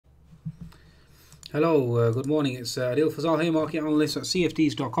Hello, good morning. It's Adil Fazal here, market analyst at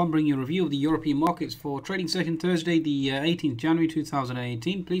CFDs.com, bringing you a review of the European markets for trading session Thursday, the 18th January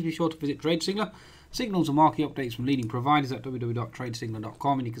 2018. Please be sure to visit TradeSignal. Signals and market updates from leading providers at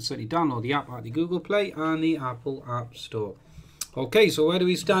www.tradesignal.com, and you can certainly download the app at the Google Play and the Apple App Store. Okay, so where do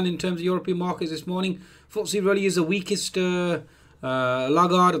we stand in terms of European markets this morning? FTSE really is the weakest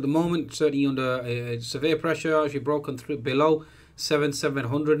laggard at the moment, certainly under severe pressure, actually broken through below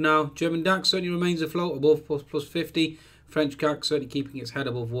 7,700 now. German DAX certainly remains afloat above plus 50. French CAC certainly keeping its head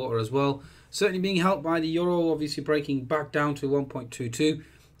above water as well. Certainly being helped by the euro, obviously breaking back down to 1.22.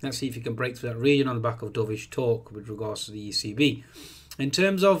 Let's see if you can break through that region on the back of dovish talk with regards to the ECB. In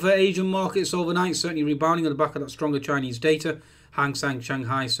terms of Asian markets overnight, certainly rebounding on the back of that stronger Chinese data. Hang Seng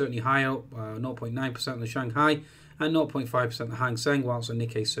Shanghai certainly higher, 0.9% on the Shanghai and 0.5% the Hang Seng, whilst the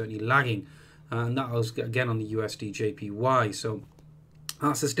Nikkei certainly lagging. And that was again on the USD JPY. So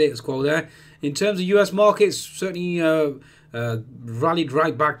that's the status quo there. In terms of US markets, certainly rallied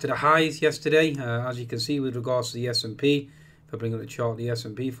right back to the highs yesterday, as you can see with regards to the S&P. If I bring up the chart, the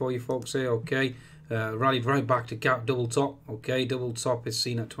S&P for you folks here, okay. Rallied right back to gap double top, okay. Double top is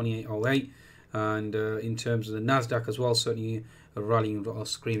seen at 2808. And in terms of the Nasdaq as well, certainly rallying or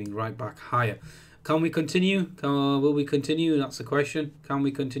screaming right back higher. Can we continue? Will we continue? That's the question. Can we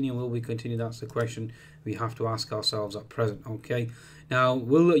continue? Will we continue? That's the question we have to ask ourselves at present. Okay. Now,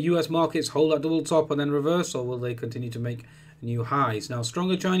 will US markets hold that double top and then reverse, or will they continue to make new highs? Now,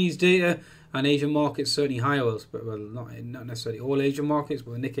 stronger Chinese data and Asian markets certainly higher, but well, not necessarily all Asian markets,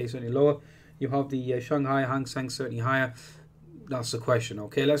 but the Nikkei certainly lower. You have the Shanghai Hang Seng certainly higher. That's the question.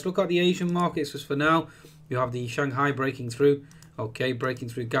 Okay, let's look at the Asian markets just for now. You have the Shanghai breaking through. Okay, breaking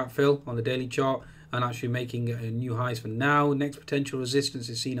through gap fill on the daily chart and actually making new highs for now. Next potential resistance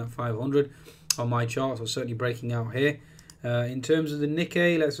is seen at 500 on my chart, so certainly breaking out here. In terms of the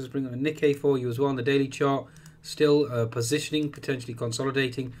Nikkei, let's just bring up the Nikkei for you as well on the daily chart. Still positioning, potentially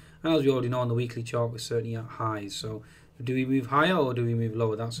consolidating. And as we already know on the weekly chart, we're certainly at highs. So do we move higher or do we move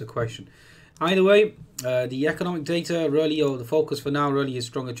lower? That's the question. Either way, the economic data really, or the focus for now really is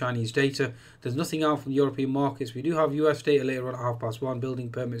stronger Chinese data. There's nothing out from the European markets. We do have US data later on at 1:30, building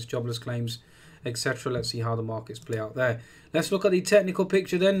permits, jobless claims, etc. Let's see how the markets play out there. Let's look at the technical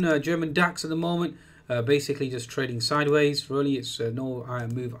picture then. German DAX at the moment, basically just trading sideways. Really, it's no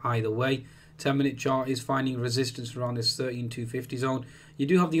move either way. 10-minute chart is finding resistance around this 13,250 zone. You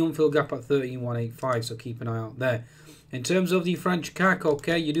do have the unfilled gap at 13,185, so keep an eye out there. In terms of the French CAC,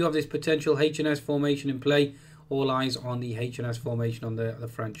 okay, you do have this potential H&S formation in play. All eyes on the H&S formation on the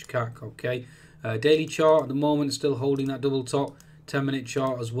French CAC, okay. Daily chart at the moment still holding that double top. 10-minute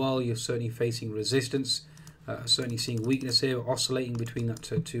chart as well, you're certainly facing resistance. Certainly seeing weakness here, oscillating between that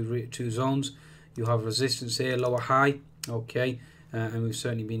two zones. You have resistance here, lower high, okay. And we've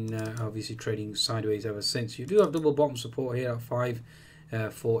certainly been obviously trading sideways ever since. You do have double bottom support here at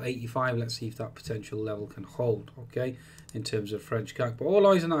 5,485. Let's see if that potential level can hold, okay, in terms of French CAC. But all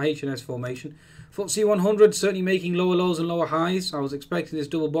eyes on that H&S formation. FTSE 100 certainly making lower lows and lower highs. I was expecting this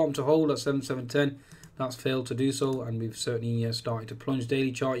double bottom to hold at 7,710. That's failed to do so, and we've certainly started to plunge.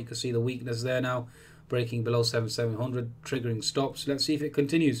 Daily chart, you can see the weakness there now, breaking below 7,700, triggering stops. Let's see if it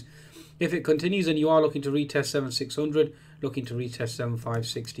continues. If it continues, and you are looking to retest 7,600, looking to retest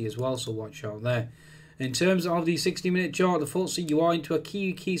 7,560 as well, so watch out there. In terms of the 60-minute chart, the FTSE, you are into a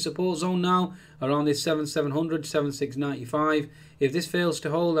key support zone now, around this 7,700, 7,695. If this fails to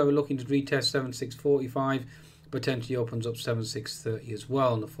hold, then we're looking to retest 7,645, potentially opens up 7,630 as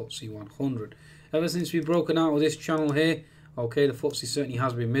well on the FTSE 100. Ever since we've broken out of this channel here, okay, the FTSE certainly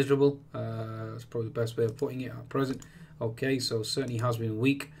has been miserable. That's probably the best way of putting it at present. Okay, so certainly has been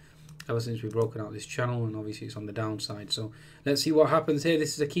weak ever since we've broken out this channel, and obviously it's on the downside. So let's see what happens here.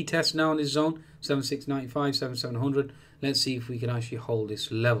 This is a key test now in this zone, 7,695, 7,700. Let's see if we can actually hold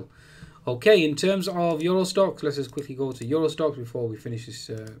this level. Okay, in terms of Euro stocks, let's just quickly go to Euro stocks before we finish this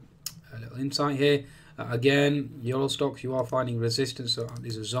little insight here. Again, Euro stocks, you are finding resistance. So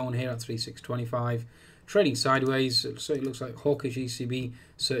there's a zone here at 3,625. Trading sideways. It certainly looks like hawkish ECB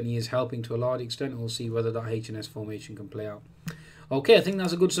certainly is helping to a large extent. We'll see whether that H&S formation can play out. Okay, I think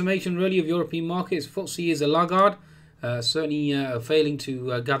that's a good summation really of European markets. FTSE is a laggard, certainly failing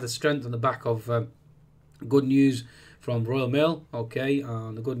to gather strength on the back of good news from Royal Mail. Okay,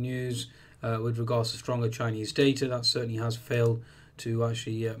 the good news with regards to stronger Chinese data, that certainly has failed to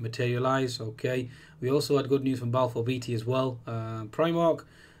actually materialize. Okay, we also had good news from Balfour Beatty as well. Primark,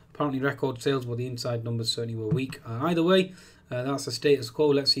 apparently record sales, but the inside numbers certainly were weak. Either way, that's the status quo.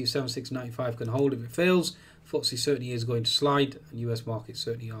 Let's see if 7,695 can hold. If it fails, FTSE certainly is going to slide, and US markets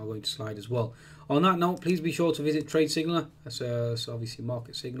certainly are going to slide as well. On that note, please be sure to visit Trade Signaler. That's obviously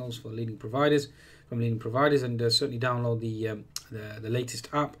market signals for leading providers, and certainly download the latest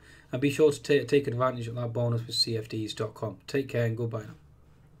app, and be sure to take advantage of that bonus with CFDs.com. Take care and goodbye now.